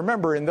Lazarus in.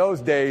 Remember, in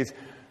those days,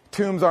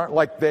 tombs aren't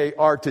like they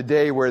are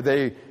today where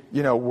they,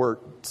 were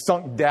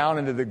sunk down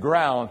into the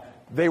ground.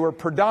 They were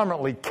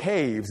predominantly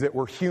caves that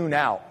were hewn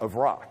out of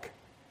rock.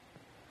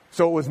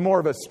 So it was more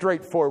of a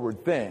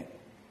straightforward thing.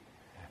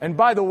 And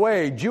by the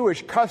way,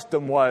 Jewish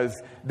custom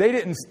was they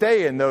didn't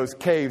stay in those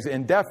caves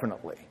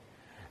indefinitely.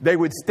 They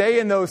would stay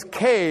in those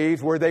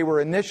caves where they were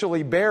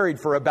initially buried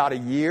for about a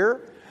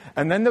year.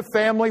 And then the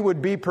family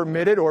would be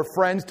permitted, or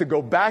friends, to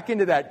go back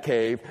into that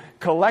cave,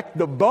 collect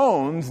the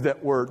bones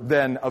that were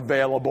then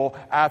available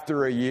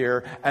after a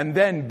year, and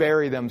then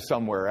bury them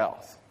somewhere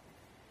else.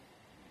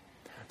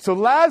 So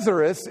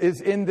Lazarus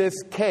is in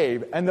this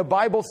cave, and the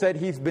Bible said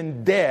he's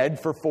been dead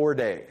for 4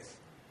 days.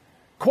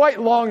 Quite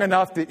long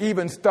enough to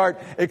even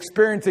start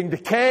experiencing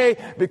decay,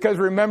 because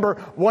remember,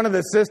 one of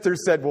the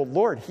sisters said, well,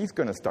 Lord, he's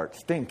going to start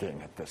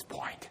stinking at this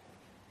point.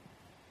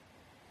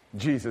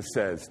 Jesus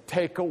says,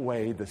 take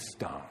away the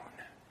stone.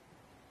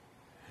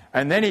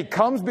 And then he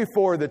comes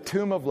before the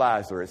tomb of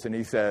Lazarus and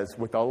he says,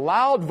 with a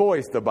loud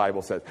voice, the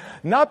Bible says,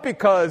 not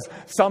because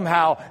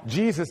somehow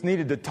Jesus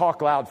needed to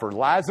talk loud for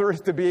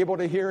Lazarus to be able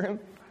to hear him.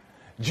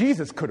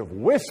 Jesus could have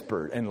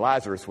whispered and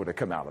Lazarus would have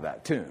come out of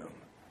that tomb.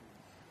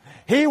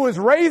 He was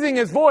raising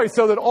his voice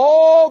so that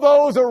all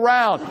those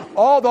around,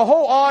 the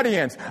whole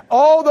audience,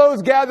 all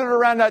those gathered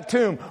around that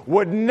tomb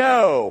would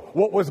know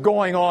what was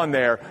going on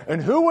there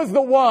and who was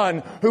the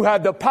one who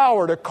had the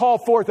power to call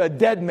forth a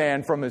dead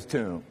man from his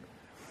tomb.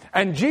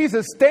 And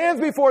Jesus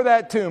stands before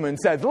that tomb and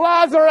says,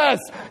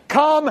 Lazarus,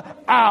 come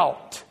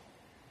out.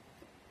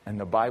 And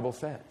the Bible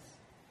says,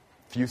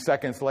 a few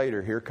seconds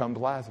later, here comes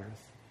Lazarus.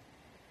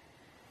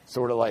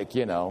 Sort of like,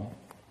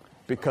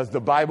 because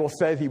the Bible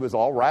says he was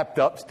all wrapped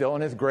up, still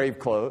in his grave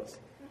clothes.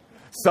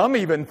 Some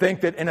even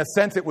think that in a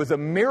sense it was a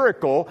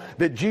miracle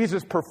that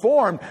Jesus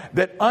performed,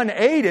 that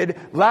unaided,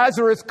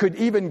 Lazarus could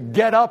even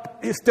get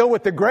up still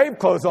with the grave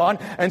clothes on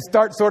and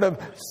start sort of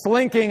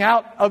slinking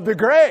out of the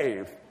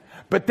grave.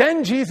 But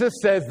then Jesus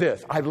says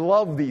this. I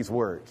love these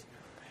words.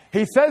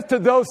 He says to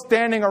those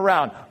standing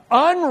around,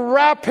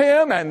 unwrap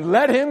him and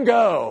let him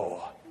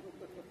go.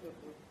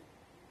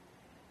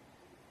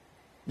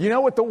 You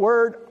know what the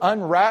word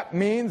unwrap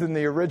means in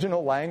the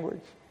original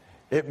language?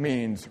 It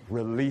means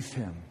release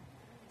him,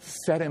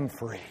 set him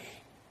free,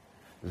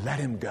 let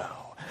him go.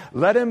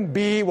 Let him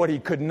be what he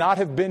could not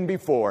have been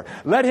before.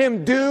 Let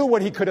him do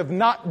what he could have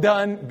not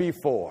done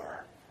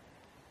before.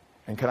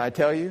 And can I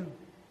tell you?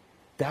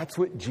 That's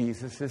what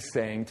Jesus is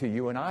saying to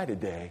you and I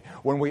today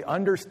when we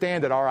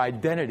understand that our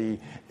identity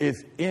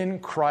is in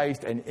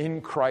Christ and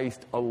in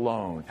Christ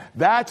alone.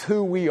 That's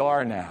who we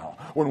are now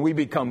when we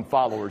become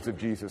followers of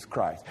Jesus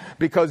Christ.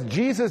 Because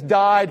Jesus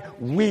died,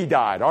 we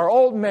died. Our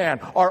old man,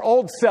 our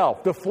old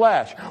self, the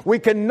flesh. We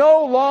can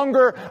no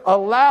longer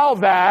allow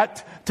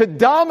that to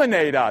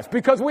dominate us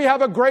because we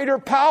have a greater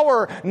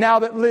power now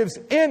that lives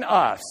in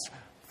us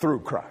through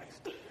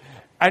Christ.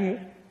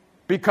 And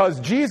because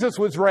Jesus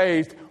was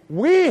raised,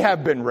 we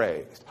have been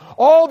raised.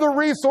 All the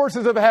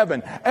resources of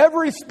heaven,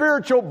 every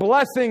spiritual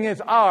blessing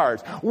is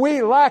ours.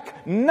 We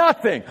lack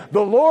nothing.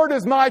 The Lord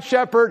is my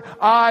shepherd,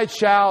 I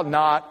shall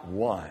not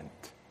want.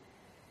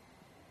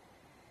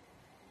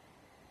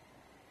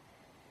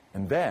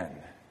 And then,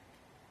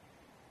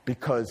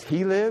 because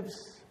He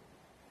lives,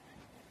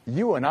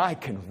 you and I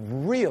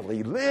can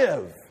really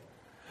live.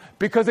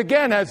 Because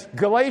again, as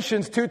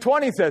Galatians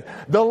 2:20 says,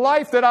 the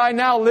life that I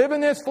now live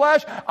in this flesh,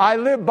 I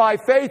live by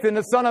faith in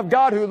the Son of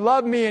God who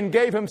loved me and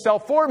gave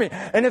Himself for me.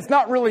 And it's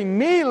not really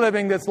me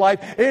living this life,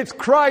 it's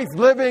Christ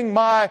living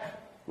my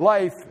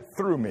life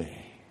through me.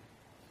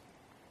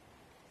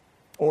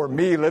 or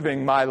me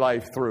living my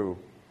life through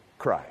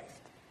Christ.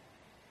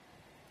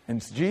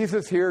 And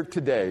Jesus here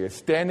today is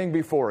standing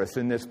before us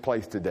in this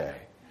place today.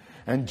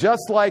 And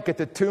just like at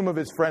the tomb of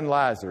his friend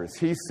Lazarus,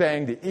 he's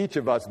saying to each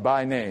of us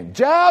by name,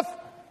 Jeff,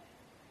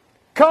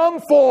 come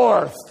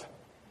forth.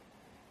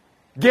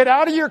 Get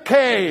out of your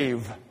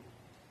cave.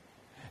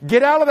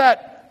 Get out of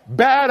that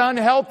bad,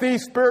 unhealthy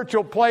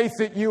spiritual place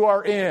that you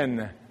are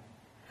in.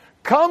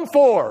 Come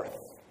forth.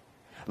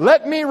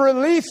 Let me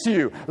release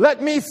you.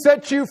 Let me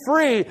set you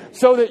free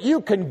so that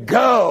you can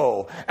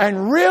go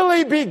and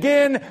really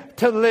begin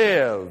to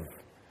live.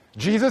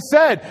 Jesus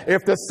said,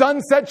 if the Son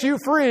sets you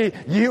free,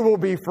 you will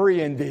be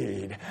free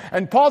indeed.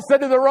 And Paul said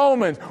to the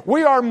Romans,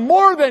 we are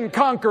more than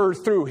conquerors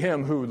through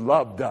him who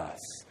loved us.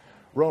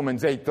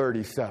 Romans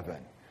 8:37.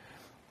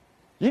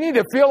 You need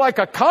to feel like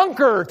a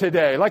conqueror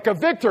today, like a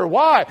victor.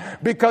 Why?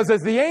 Because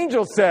as the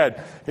angel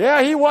said,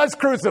 yeah, he was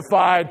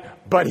crucified,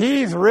 but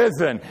he's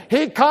risen.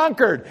 He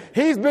conquered.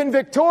 He's been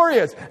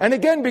victorious. And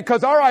again,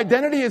 because our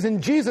identity is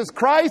in Jesus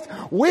Christ,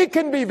 we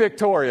can be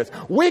victorious.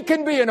 We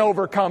can be an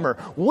overcomer.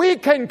 We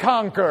can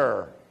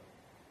conquer.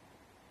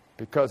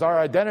 Because our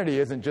identity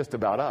isn't just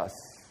about us.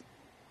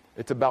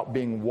 It's about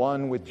being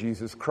one with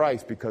Jesus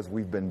Christ because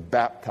we've been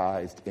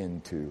baptized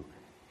into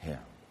him.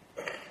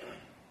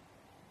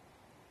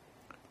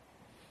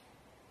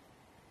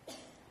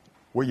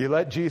 Will you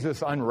let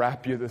Jesus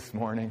unwrap you this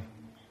morning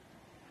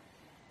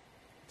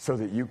so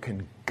that you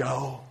can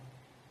go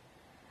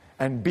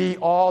and be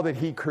all that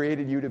he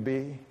created you to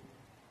be?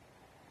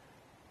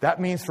 That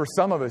means for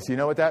some of us, you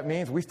know what that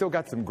means? We still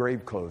got some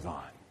grave clothes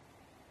on.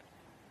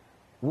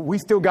 We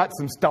still got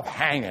some stuff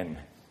hanging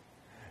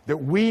that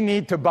we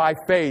need to, by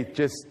faith,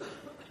 just,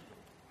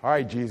 all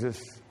right,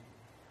 Jesus,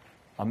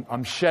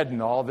 I'm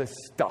shedding all this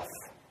stuff.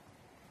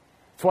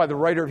 That's why the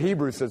writer of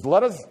Hebrews says,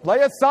 let us lay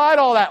aside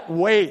all that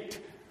weight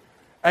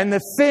and the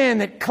sin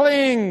that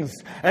clings,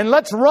 and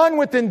let's run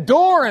with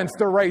endurance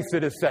the race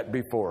that is set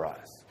before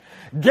us.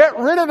 Get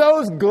rid of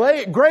those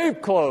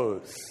grave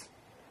clothes,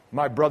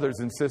 my brothers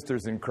and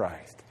sisters in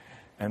Christ,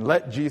 and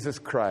let Jesus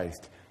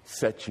Christ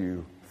set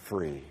you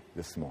free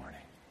this morning.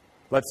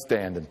 Let's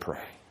stand and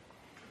pray.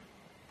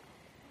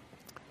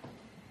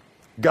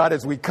 God,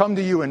 as we come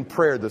to you in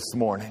prayer this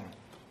morning,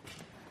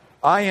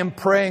 I am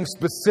praying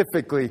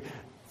specifically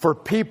for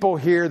people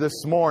here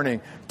this morning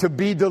to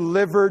be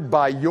delivered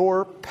by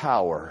your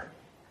power.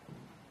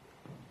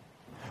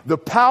 The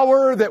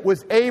power that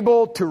was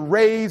able to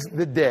raise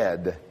the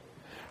dead.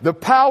 The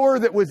power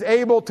that was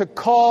able to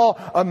call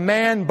a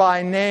man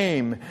by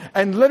name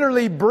and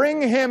literally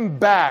bring him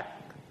back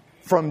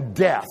from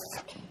death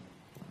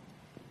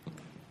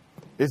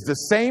is the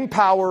same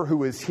power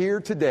who is here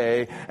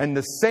today and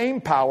the same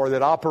power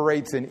that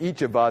operates in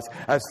each of us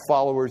as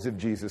followers of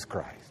Jesus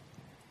Christ.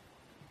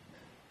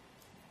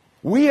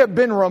 We have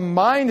been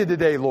reminded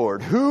today,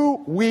 Lord,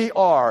 who we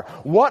are,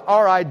 what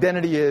our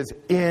identity is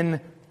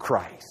in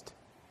Christ.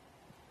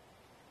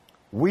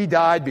 We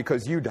died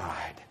because you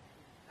died.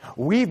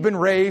 We've been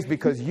raised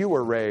because you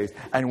were raised.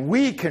 And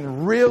we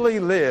can really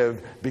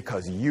live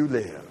because you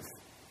live.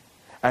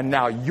 And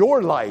now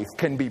your life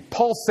can be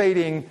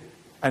pulsating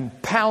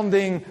and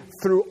pounding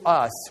through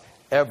us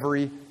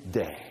every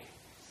day.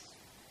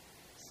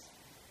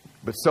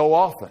 But so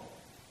often,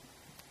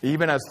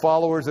 even as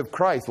followers of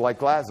Christ,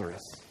 like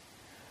Lazarus,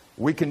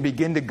 we can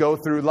begin to go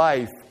through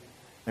life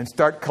and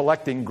start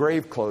collecting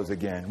grave clothes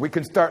again. We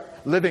can start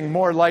living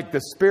more like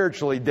the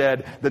spiritually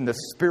dead than the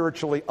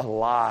spiritually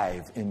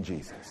alive in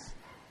Jesus.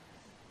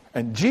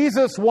 And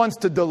Jesus wants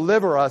to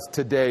deliver us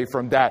today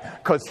from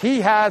that because he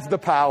has the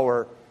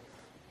power.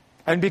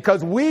 And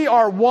because we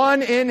are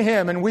one in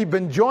him and we've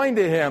been joined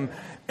to him,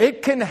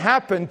 it can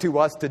happen to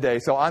us today.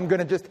 So I'm going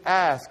to just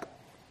ask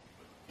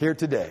here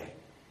today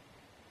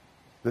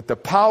that the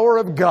power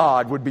of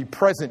God would be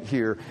present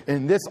here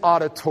in this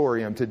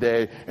auditorium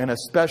today in a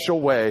special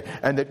way,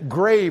 and that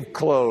grave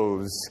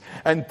clothes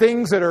and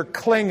things that are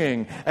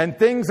clinging and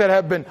things that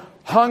have been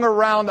hung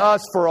around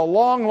us for a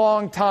long,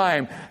 long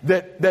time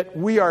that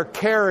we are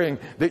carrying,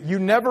 that you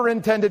never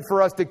intended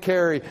for us to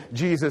carry,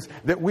 Jesus,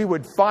 that we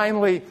would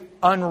finally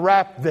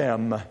unwrap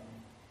them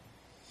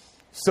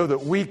so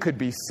that we could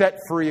be set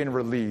free and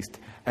released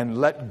and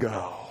let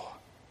go.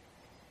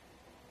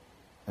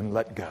 And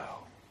let go.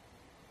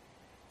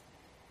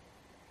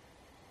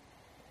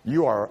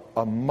 You are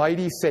a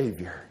mighty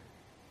Savior.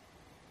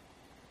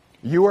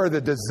 You are the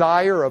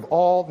desire of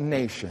all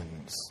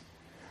nations.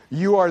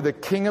 You are the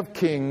King of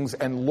kings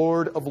and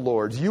Lord of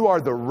lords. You are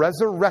the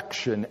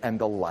resurrection and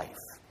the life.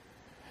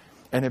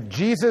 And if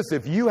Jesus,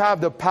 if you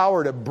have the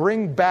power to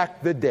bring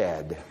back the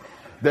dead,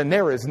 then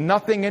there is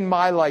nothing in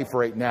my life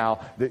right now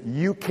that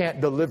you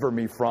can't deliver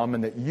me from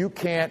and that you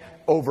can't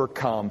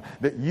overcome,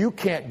 that you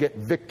can't get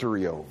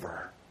victory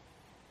over.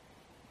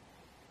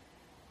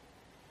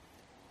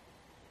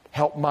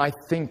 Help my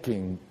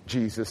thinking,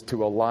 Jesus,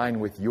 to align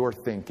with your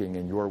thinking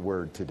and your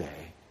word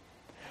today.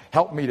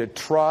 Help me to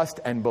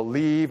trust and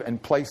believe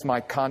and place my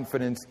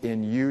confidence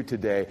in you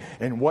today,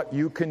 in what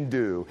you can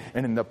do,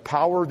 and in the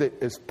power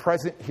that is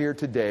present here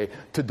today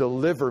to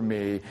deliver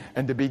me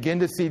and to begin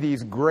to see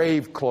these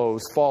grave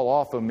clothes fall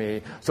off of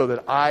me so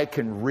that I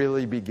can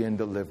really begin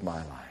to live my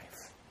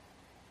life.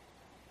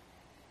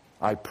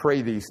 I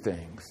pray these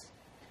things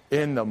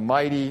in the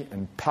mighty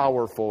and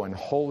powerful and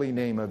holy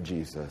name of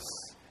Jesus.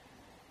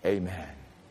 Amen.